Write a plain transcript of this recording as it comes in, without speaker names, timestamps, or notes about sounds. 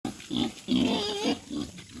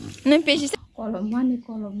nên bây giờ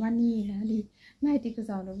colomani là đi mai thì cái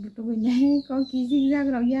giờ nó tụi mình nhảy có kí sinh ra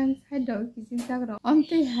rồi yang thay đổi kí sinh ra rồi ông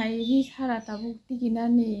thấy hay đi xa là tao bút tí kia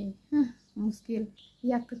nè muskil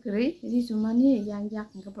yak kiri di cuma ni yang yak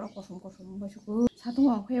nggak perlu kosong basuku satu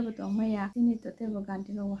orang kaya betul maya ini teteh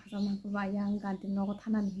berganti no sama kebayang ganti no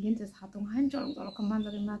tanan ingin satu hancur kalau kemana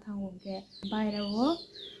dari mata ngomong bayar wo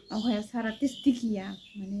kaya saratis tikia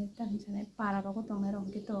mana tak misalnya para rokok tong nerong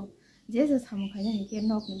gitu jadi sama kaya ini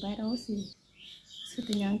nok ni bayar wo sih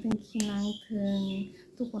setengah kinang teng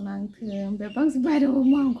tukunang teng bebang sebayar wo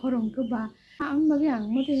mang korong keba bagi yang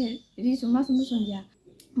mungkin di cuma sunja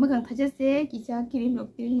magang 타졌세 기자 기름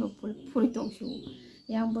풀이 동수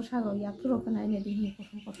yang bersago ya pro kana ini di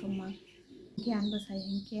kosong-kosong ke an basai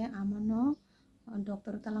ke amano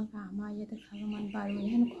dokter talang ka ama ya te khalaman baru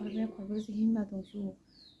hen khorbe si himba dongsu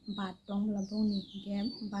bat dong labong ni ke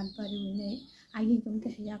bat baru ni agi tum te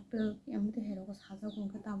yak te am te hero ko saja ko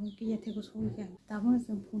ka tabun ke ya te ko so ke tabun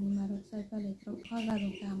se phuni maro sai ka le tro khaga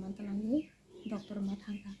dong ka man talang ge dokter ma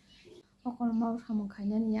thangka okol mau samong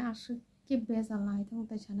khanya ni ya asu ke beza lai thong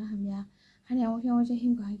ta chana hamya hani aw hyang je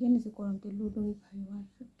him ga ge ni se koram te lu dong phai wa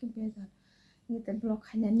ke beza ni te block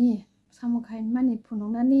khanya ni samu khai mani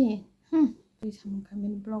phunong na ni ri samu khai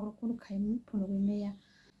men block ko khai phunu be me ya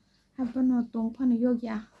habano tong phan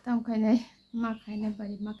yogya tam khai nai ma khai na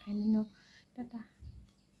bari ma khai ni no tata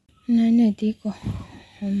nai nai ti ko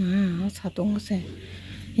ma sa tong se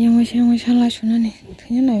yang wa shala shuna ni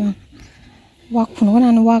thnya na ya wak phunu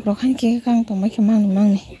na wak ro khan ke kang to ma ke mang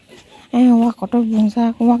ni wak ko to bungsa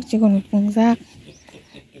wak chi kon bungsa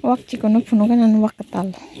wak chi kon phunu kan wak katal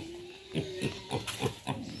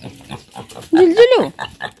jiljilu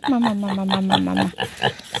mama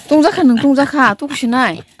tungza kha tu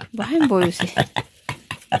khinai ba hem boyusi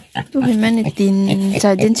tu himani tin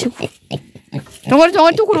cha den chi tongor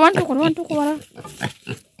tu kurwan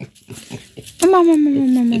mama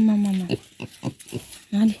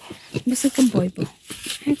nani bisa kan boy bo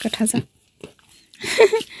ka thaza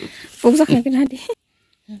bungsa kha kan hadi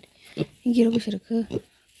giro bisir ke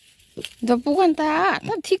da bukan ta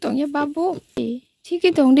thik tong ya babu thik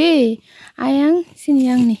tong de ayang sin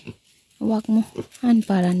yang ni wak mo an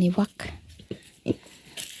para ni wak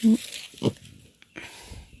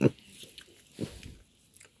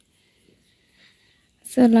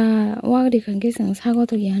sala wak di kan ke sang sago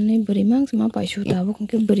to yan ni buri mang sama pa shu ta bu kan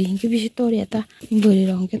ke buri ke bi story ta buri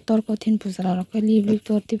rong ke tor ko thin pusara ro ke li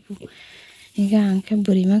tor ti pu Iga ke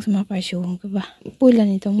buri mang sama pa shu ke ba puila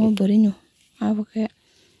ni to mo buri nu abu ke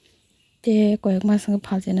te koyak ma sang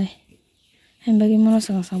phal je nai hembagi mono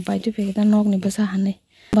sang pai tu pe ta nok ni basa han nei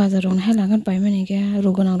bazarong hela kan pai mani ke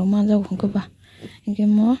rogonang ro man jaw ko ba ke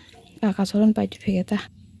mo ka ka soron pai tu pe ta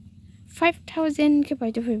 5000 ke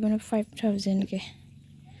pai tu pe bana 5000 ke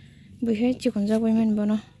bu he chi kon ja bai man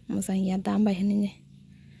bana mo sang ya dam bai han ni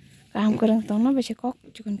ram korang tong na ba che kok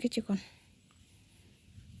chikon ke chikon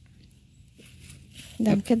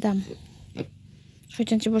dam ke dam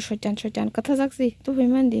shojan katha jaksi tu pe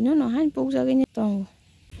man dino no han pu ja ge ni tong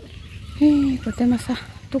kote masa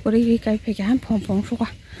tu kori ri kai phe han phong su ka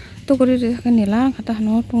tu kori ri ka ni la khata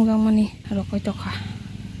no tung jang mani ro koi to kha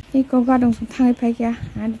ei ko ga dong thang phe kya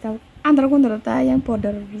an ta andra gondra ta yang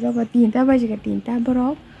podar ja ba tin ta ba ji ka tin ta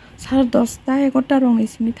bro 10:30 ta 11টা rong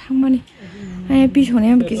ismi thang mani ai pi chone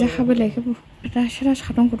am ki ja khabe le ke bu ta shara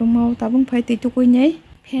sadong ko mau ta bung phai ti tu koi nei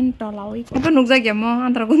pen to lawi ko nuk ja ge mo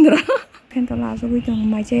andra gondra pen to la so wi tong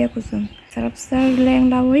mai che ko sung sarap sar leng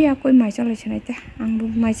lawi ya koi mai cha le chane ta ang bu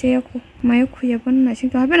mai che ko mai khu ya bon na sing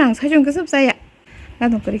to ha ben ang sa jong ke sub sa ya la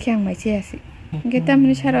dong kri khyang mai che asi ge ta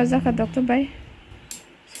mini shara ja ka doctor bai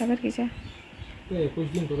sabar ki cha ko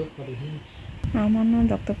jin to ro ka de amano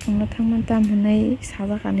doctor phung thang man tam hunai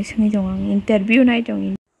saja ka ni singi jong ang interview nai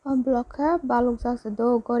jong blog ka baluk ja se do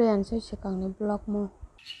korean se sikang ni blog mo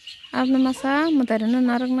apna masa mutarana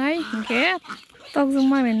narak nai ke tok jung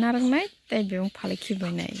ma men narak nai tai beung phale khi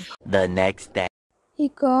bai nai the next day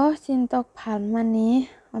iko sin tok phal mani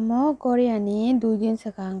amo korean ni 2 din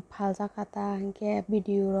sakang phal ja kata ke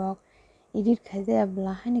video rok edit khai ja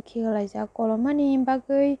bla hani khi galai ja kolomani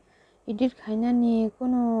bagai edit khaina ni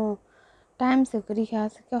kono time se kri kha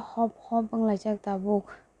se ke hop banglai jak ta buk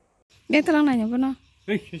dektalang nai no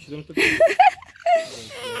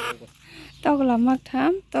tok la mak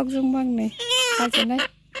tham tok jung bang nei ka jenai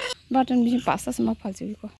button bi pasta sama phal ji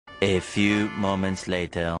ko a few moments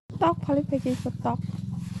later tok phali pe ki ko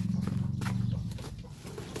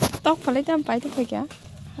tok phali tam pai to pe kya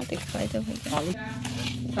hate pai to pe kya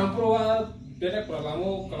samprowa bere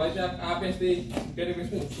pralamo kalaja apesti bere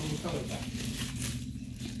besu sumsanga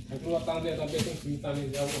samprowa tangde ta besu sumtani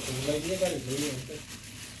jawo ko lai ne kare bhoi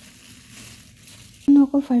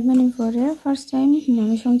Aku 5 minutes pore first time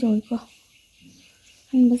mami song jong ko.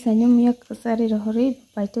 An basanya muya kesari rohori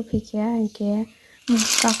baitu fikya angke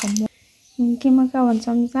muka kamu. Angke maka wan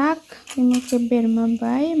samjak, maka berma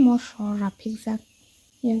bai mosora fikjak.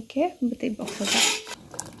 Angke betai bokojak.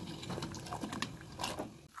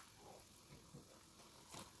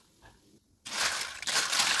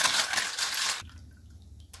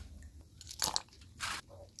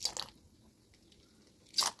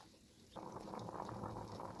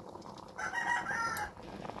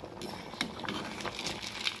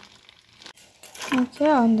 Oke,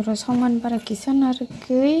 andro songan para kisan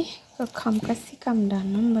argei ke kam kasi kam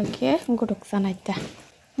danam bagi godok sanaita.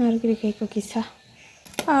 Argei kai ko kisa.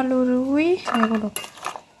 Alu rui godok.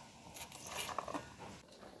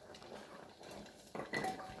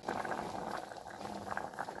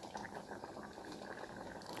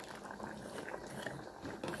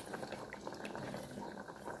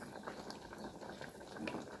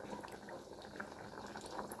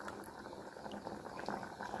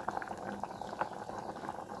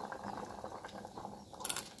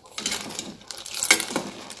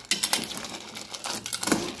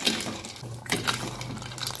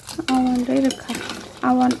 Awan dai rekha.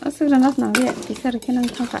 Awan asegranat nawe kisa rekenang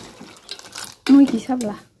thangka. Mui kisa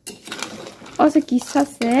bla. Ose kisa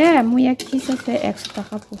se muya kisa se 100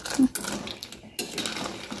 taka pu.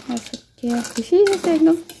 Ose kisi se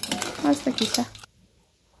no. Ose kisa.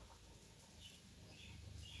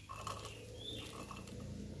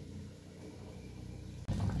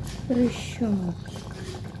 Rishon.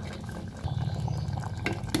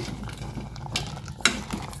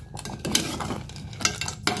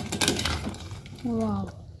 Wow.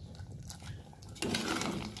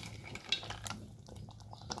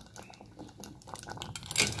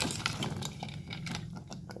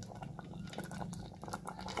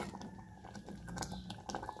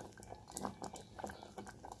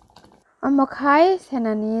 Amakai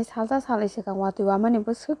senani salsa salai sekang watu wama ni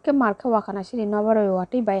busuk ke marka wakana siri nabaro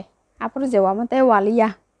wati bai. Apur jewa mate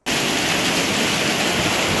walia.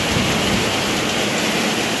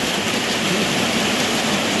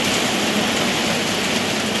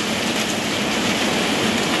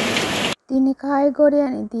 Dini kai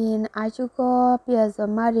gorian din ajuko piazo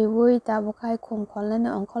mari wui tabu kai khomkholani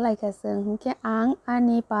ongkholai kaseng hingke ang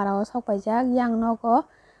ani parao sokpajak yang nogo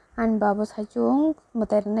an babu sajung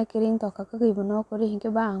mutarna kiring toka kagui bono kori hingke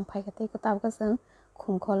ba ang phaikate ko tabu kaseng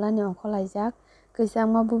khomkholani ongkholai jak kaisa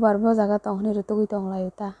ma bubar bo jaga tonghni rutugui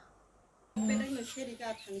tonglayuta.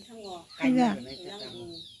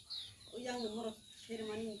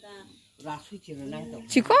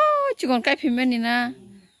 Chikon kai phimeni na.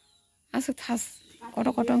 Asuk tas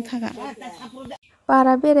koto-kotong thaga.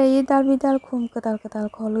 Para berai dal bidal khum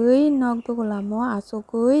ketal-ketal kholui nok dugulamo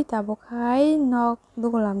asugui tabokai nok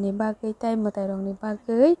dugulam ni bagui tai matairong ni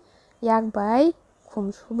bagui yakbai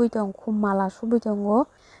khum subui dong khum mala subui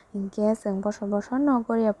dongo hingke jeng boso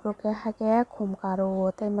nok gariapuja hake khum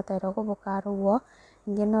karuo tai matairogo bo karuo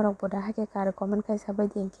hingke norok boda hake karu komen kaisa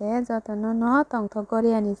bai hingke jotono no tongthok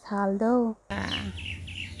goriani sal do.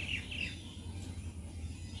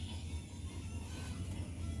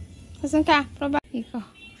 Kasangka, proba. Iko.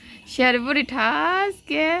 Share buri tas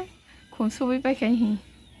ke khum subi pakai hi.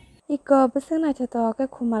 Iko besang na chato ke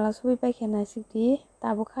khumala subi pakai na sikdi.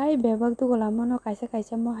 Tabu kai bebak du golamo no kaisa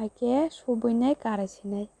mo haike subi nai karasi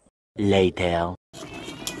nai. Later.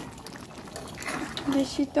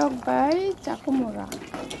 Beshi tok bai chakumura.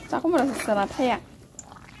 Chakumura sana thaya.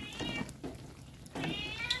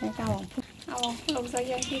 Eka awang pulok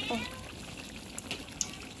jaya hiko.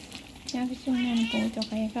 Yang kecilnya pun cok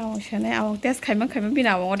kayak kau sana awang tes kaimang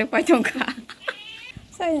bina awang ada pajong ka.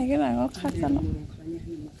 Saya kira ngok kata no.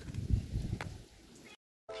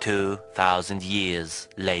 2000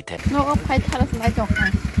 years later. Ngok pai tharas lai jong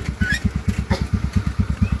ka.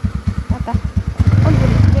 Kata. On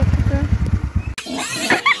beri dia kita.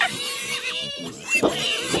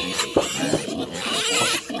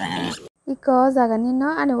 Iko jagani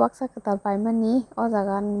no ani waksa ketal paimani o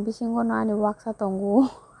jagan bisingo no ani waksa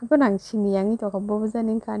tongu. Apa nang sini yang itu kau bawa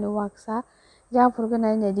janin kani waksa ya purga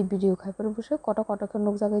nai nai di video kai pur busuk koto ke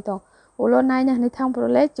nuk jaga itu ulo nai nai thang pur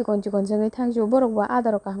le cikon jangai thang jo borok ba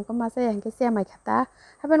adaro kaham ka masa yang ke siamai khata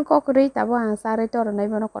hapen kokri tabo ang sare tor nai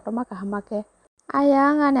bono koto ma kaham ke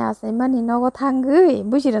ayang ane asai mani nogo thanggui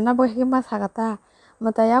busira na bo ke masa kata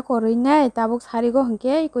mataya korui nai tabuk sari go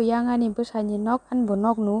hingke iko yang ani busani nok an bo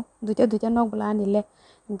nok nu duita nok bla ani le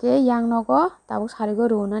hingke yang nogo tabuk sari go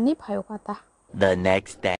runani phayo kata. The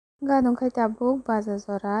next day. Gadong khai tabuk baza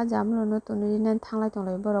jora jamlo no tunurinan thanglai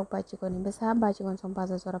tonglai borok bachikoni besa bachikon song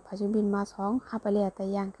baza jora phaji bin ma song hapali ata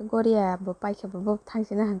yang ke goria bo paikhe bo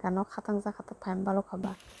thangsina hangkano khatang ja khatak phaim balok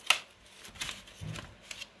khaba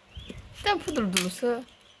tam pudul dulusa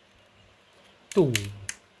tu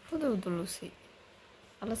pudul dulusi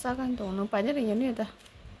ala sakan dong no paine ring yani da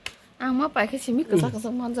ang ma paikhe simi kasa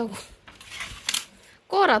kasa manjago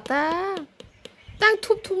korata tang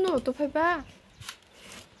thup thup no to phaiba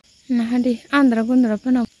nah di andra gundra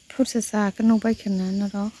pano fursa sa ka no bai khna na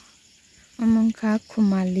ro among kha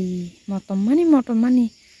khumali motomani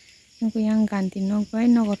nuku yang ganti no bai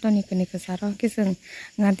no goto ni kni ka saro kiseng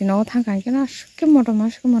ganti no thang kan kena ke motoma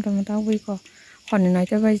wi ko honi nai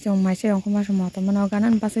ta bai jong mai se ong khoma so motoma no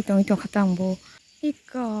ganan ba se tong to khatang bo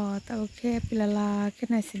iko ta ke pilala ke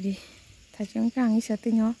nai sidi ta jong kang isa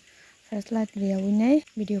tinyo first light ria wi nei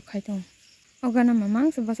video khai tong ogana mamang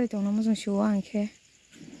se ba se tong no mo jong shu ang ke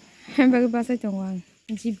bagi bahasa Jongwang,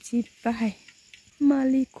 jip bahai,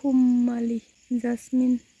 mali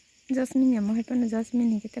jasmine ya mau hepan jasmine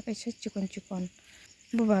ni kita kaisa cikon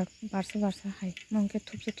bubar barsa hai mangke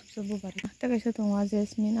thupsa bubar ta kaisa tongwa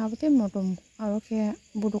jasmine abate modom aro ke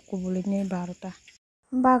buduk ko buli ne barota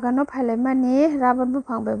bagano phaile mani rabar bu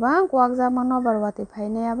phangbe ba kwak ja mano barwati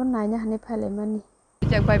phaine aban naina hani phaile mani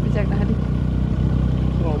bijak na hadi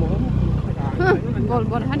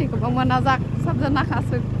bol hadi ko bang manajak sabjana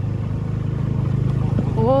khasuk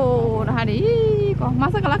oh hari kok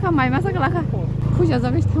masa kelaka puja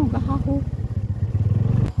jagis thang ka hahu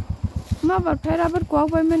ma bar phera bar ko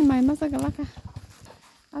bai men mai masa kelaka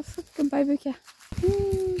asuk ke bai be kya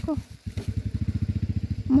ko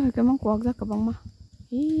ma ke mang ko jak ka bang ma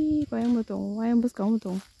ko yang butong wayang bus ka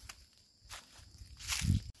butong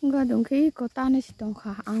ga dong ke ko ta ne si tong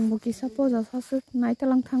kha ang bu ki suppose asuk nai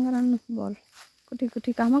talang thangaran bol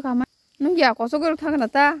kuti kama nung ya ko sogor thangna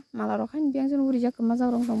ta malaro khan biang jon uri jak ma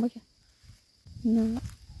jarong dong ba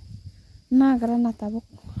na gara na tabuk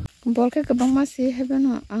bol ke kabang ma se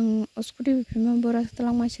hebano ang oskuti phema bora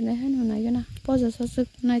talang ma sine hanu na yana poza sasuk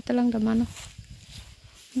nai talang da mano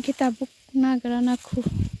kita buk na gara na khu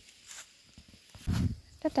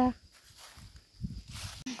tata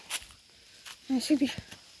asidi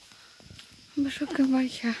masuk ke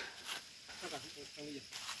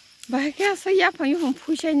baiknya saya panggil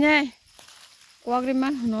pusanya kuagri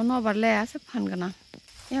man hono no barle ase phan gana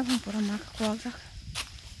ya phan pura ma kuag jak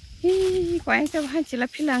hi kwai ta bhan chila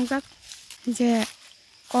philang jak je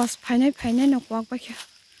kos phaine no kuag ba kya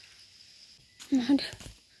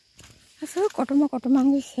asa kotoma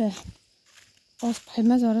ngi se kos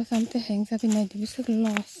phaima jara samte heng sa binai dibi sik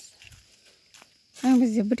loss ang bi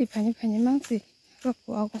je budi phaine mang si ko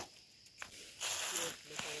kuag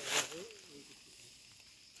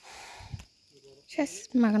ses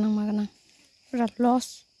maganang berat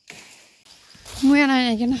loss muya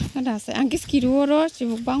nai na ada se angkis kiru ro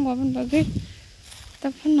sibuk bang waban bagi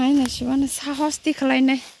tapun nai na sibana sahos ti khalai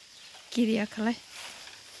nai kiria khalai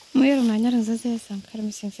muya ro nai rang sa sam khar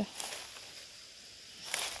mi sing sa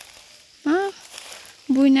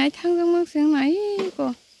bui nai thang jang mang sing nai ko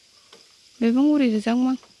bebang uri jang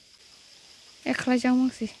mang ekhlai jang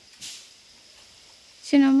mang si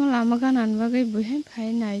sinama lama ganan bagi bui hen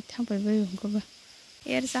phai nai thang pai bai ko ba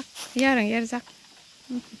erzak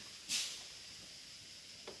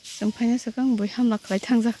Sampainya sekarang boy hamla kelai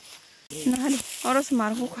tangzak. Nah di orang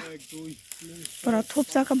semarang kok. Para thup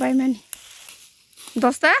sa ka bai mani.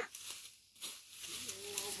 Dosta?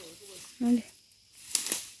 Nanti.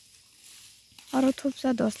 Orang thup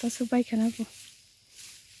sa dosta su bai kana ko.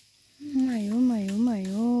 Mayo.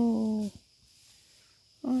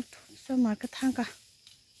 Oh thup sa mar ka thangka.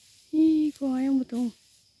 Ih ko ayang betul.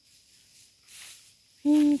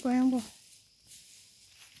 Ko ayang bo.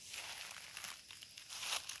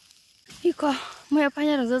 Iko, mau apa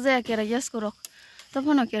nya raja ya kira jas korok,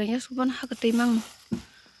 tapi nak kira jas kuban hak timang,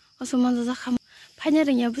 asuman raja kam, panya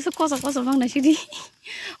ringnya besok kosong bang nasi di,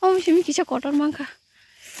 om sih mikir kotor mangka,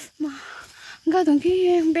 mah, enggak dong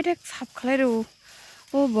ki bedek sap kaleru,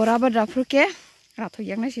 oh berabar dapur ke, ratu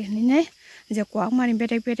yang nasi ini nih, jakuak mari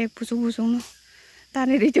bedek busuk no,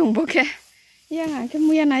 tani di jumbo ke, yang angke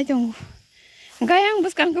muya naik jumbo, enggak yang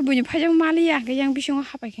buskan kebunyi pajang mali ya, enggak yang bisung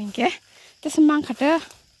apa kan ke, terus mangka deh.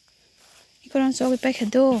 Ikoran so kita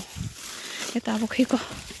kedo, kita tabuk hiko,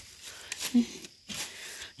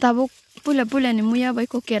 tabuk pula ni muya baik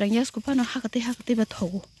kok kerang ya skupa no hakati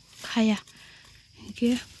batogu, kaya,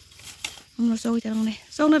 oke, amro so kita orang nih,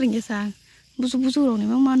 so naring jasang, busu orang nih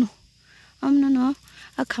mang manu, amna no,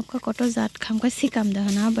 akam ka kotor zat, kam ka sikam dah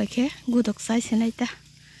na baik ya, gudok size naik dah,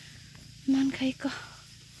 man kai ko,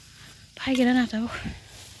 pai kira na tabuk,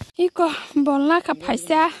 Iko bolna ka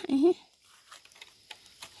paisa.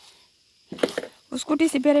 Uskuti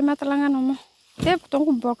si bere matalangan omo. Te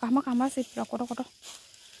tongku bol kama si kodo.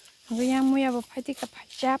 Yang mu ya bapati ka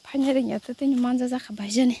paisa panya ring ya tete nyumanja za ka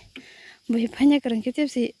baja ne. Bui panya kereng kitip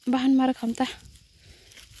si bahan mara kamta.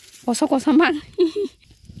 Koso mang.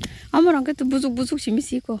 Amorang ke tu busuk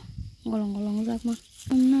simisi ko. Golong zak ma.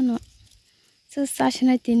 No.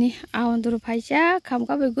 Sasana tini awan duru paisa kam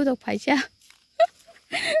ka be gudok paisa.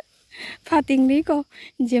 Pating ni ko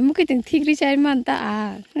jemu ke ting thigri chai manta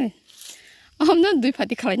a. Amna dui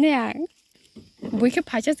pati khaine ya. Bui ke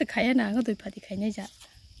paisa se khaya na ga dui pati khaine ja.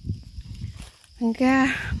 Engka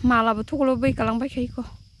mala bu thuklo bai kalang bai khai ko.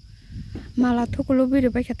 Mala thuklo bai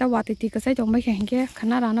bai khata wati ti ka sai jong bai khenge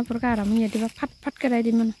khana rana perkara mi yedi ba phat ke rai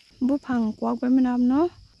di man. Bu phang kwak bai manam no.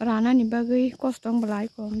 Rana ni bagai kostong belai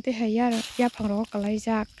ko mte hayar ya phang ro kalai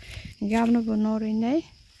jak gam no bono ri nei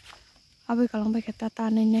abai kalang bai khata ta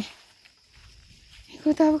nei nei ko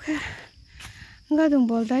ta ka nga dung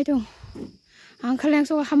bol dai dung ang khaleng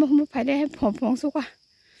so ham phai de phom so ka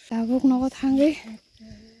ta buk no ko thang ge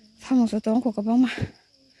samong so tong ko ka bang ma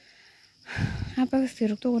apa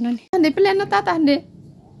siruk to nani ande plan na ta ande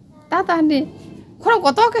khoro ko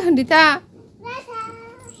to ke handi ta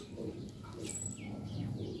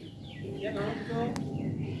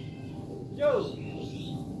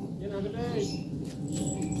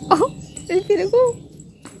Oh, ini aku.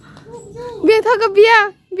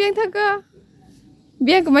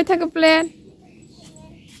 Biang kemai thaga plan.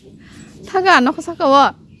 Thaga anak saka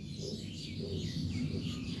wa.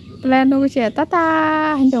 Plan no cie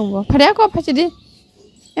tata hindong bo. Pada aku apa sih di?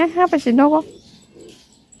 Ha apa sih no ko?